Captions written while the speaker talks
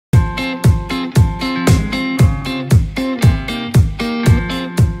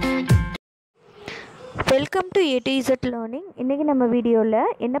Welcome to A to Z learning. இன்றைக்கி நம்ம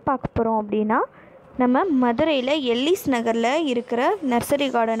வீடியோவில் என்ன பார்க்க போகிறோம் அப்படின்னா, நம்ம மதுரையில் எல்லிஸ் நகரில் இருக்கிற நர்சரி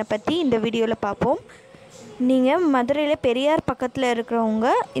கார்டனை பற்றி இந்த வீடியோவில் பார்ப்போம். நீங்கள் மதுரையில் பெரியார் பக்கத்தில் இருக்கிறவங்க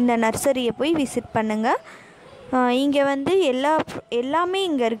இந்த நர்சரியை போய் விசிட் பண்ணுங்கள். இங்கே வந்து எல்லாமே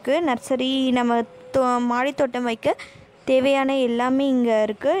இங்கே இருக்குது. நர்சரி நம்ம மாடி தோட்டம் வைக்க தேவையான எல்லாமே இங்கே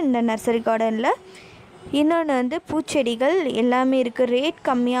இருக்குது இந்த நர்சரி கார்டனில். இன்னொன்று வந்து பூச்செடிகள் எல்லாமே இருக்குது. ரேட்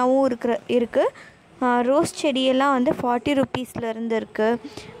கம்மியாகவும் இருக்குது. ரோஸ் செடியெல்லாம் வந்து 40 ருப்பீஸ்லேருந்து இருக்குது.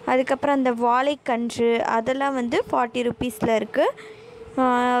 அதுக்கப்புறம் அந்த வாழைக்கன்று அதெல்லாம் வந்து 40 ருப்பீஸில் இருக்குது.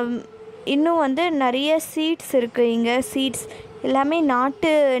 இன்னும் வந்து நிறைய சீட்ஸ் இருக்குது. இங்கே சீட்ஸ் எல்லாமே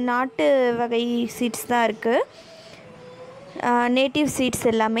நாட்டு வகை சீட்ஸ் தான் இருக்குது, நேட்டிவ் சீட்ஸ்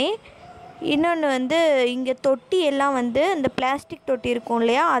எல்லாமே. இன்னொன்று வந்து இங்கே தொட்டி எல்லாம் வந்து இந்த பிளாஸ்டிக் தொட்டி இருக்கும்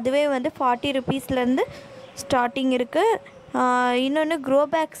இல்லையா, அதுவே வந்து 40 ருப்பீஸ்லேருந்து ஸ்டார்டிங் இருக்குது. இன்னொன்று க்ரோ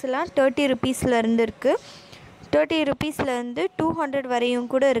பேக்ஸ்லாம் 30 ருப்பீஸ்லேருந்து இருக்குது. 30 ருப்பீஸ்லேருந்து 200 வரையும்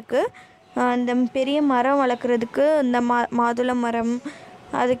கூட இருக்குது. இந்த பெரிய மரம் வளர்க்குறதுக்கு இந்த மாதுளை மரம்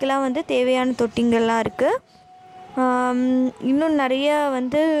அதுக்கெல்லாம் வந்து தேவையான தொட்டிங்கள்லாம் இருக்குது. இன்னும் நிறைய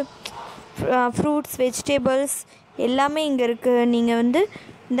வந்து ஃப்ரூட்ஸ் வெஜிடபிள்ஸ் எல்லாமே இங்கே இருக்குது. நீங்கள் வந்து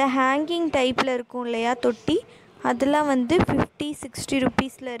இந்த ஹேங்கிங் டைப்பில் இருக்கும் இல்லையா தொட்டி, அதெல்லாம் வந்து 50-60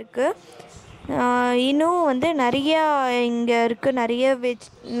 ருப்பீஸில் இருக்குது. இன்னும் வந்து நிறையா இங்கே இருக்குது.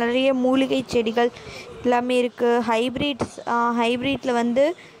 நிறைய மூலிகை செடிகள் எல்லாமே இருக்குது. ஹைப்ரிட்டில் வந்து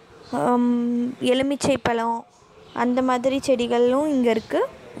எலுமிச்சை பழம் அந்த மாதிரி செடிகளும் இங்கே இருக்குது.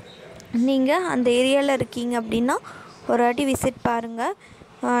 நீங்கள் அந்த ஏரியாவில் இருக்கீங்க அப்படின்னா ஒரு வாட்டி விசிட் பாருங்கள்.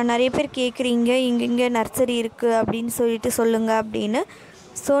 நிறைய பேர் கேட்குறீங்க இங்கே நர்சரி இருக்குது அப்படின்னு சொல்லிட்டு சொல்லுங்கள் அப்படின்னு.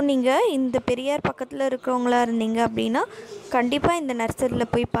 ஸோ நீங்கள் இந்த பெரியார் பக்கத்தில் இருக்கிறவங்களா இருந்தீங்க அப்படின்னா கண்டிப்பாக இந்த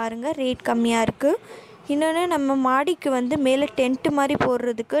நர்சரியில் போய் பாருங்கள். ரேட் கம்மியாக இருக்குது. இன்னொன்று நம்ம மாடிக்கு வந்து மேலே டென்ட்டு மாதிரி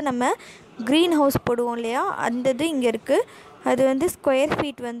போடுறதுக்கு நம்ம க்ரீன் ஹவுஸ் போடுவோம் இல்லையா, அந்த இது இங்கே இருக்குது. அது வந்து ஸ்கொயர்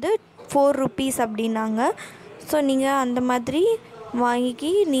ஃபீட் வந்து 4 ருப்பீஸ் அப்படின்னாங்க. ஸோ நீங்கள் அந்த மாதிரி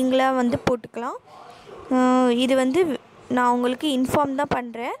வாங்கி நீங்களாக வந்து போட்டுக்கலாம். இது வந்து நான் உங்களுக்கு இன்ஃபார்ம் தான்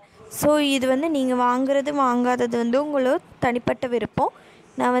பண்ணுறேன். ஸோ இது வந்து நீங்கள் வாங்காதது வந்து உங்களோட தனிப்பட்ட விருப்பம்.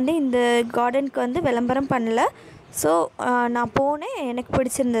 நான் வந்து இந்த கார்டனுக்கு வந்து விளம்பரம் பண்ணல. ஸோ நான் போனேன், எனக்கு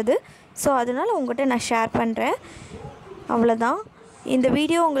பிடிச்சிருந்தது. ஸோ அதனால் உங்கள்கிட்ட நான் ஷேர் பண்ணுறேன், அவ்வளோதான். இந்த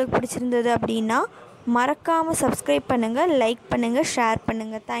வீடியோ உங்களுக்கு பிடிச்சிருந்தது அப்படின்னா மறக்காமல் சப்ஸ்கிரைப் பண்ணுங்கள், லைக் பண்ணுங்கள், ஷேர்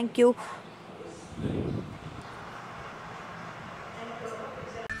பண்ணுங்கள். தேங்க்யூ.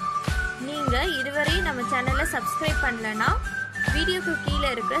 நீங்கள் இதுவரை நம்ம சேனலை சப்ஸ்கிரைப் பண்ணலன்னா வீடியோக்கு கீழே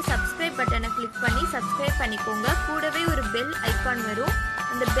இருக்கிற சப்ஸ்கிரைப் பட்டனை கிளிக் பண்ணி சப்ஸ்கிரைப் பண்ணிக்கோங்க. கூடவே ஒரு பெல் ஐக்கான் வரும்.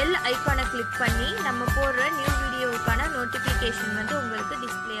 அந்த பெல் ஐக்கானை கிளிக் பண்ணி நம்ம போடுற நியூ வீடியோவுக்கான நோட்டிஃபிகேஷன் வந்து உங்களுக்கு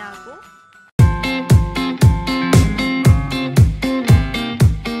டிஸ்ப்ளே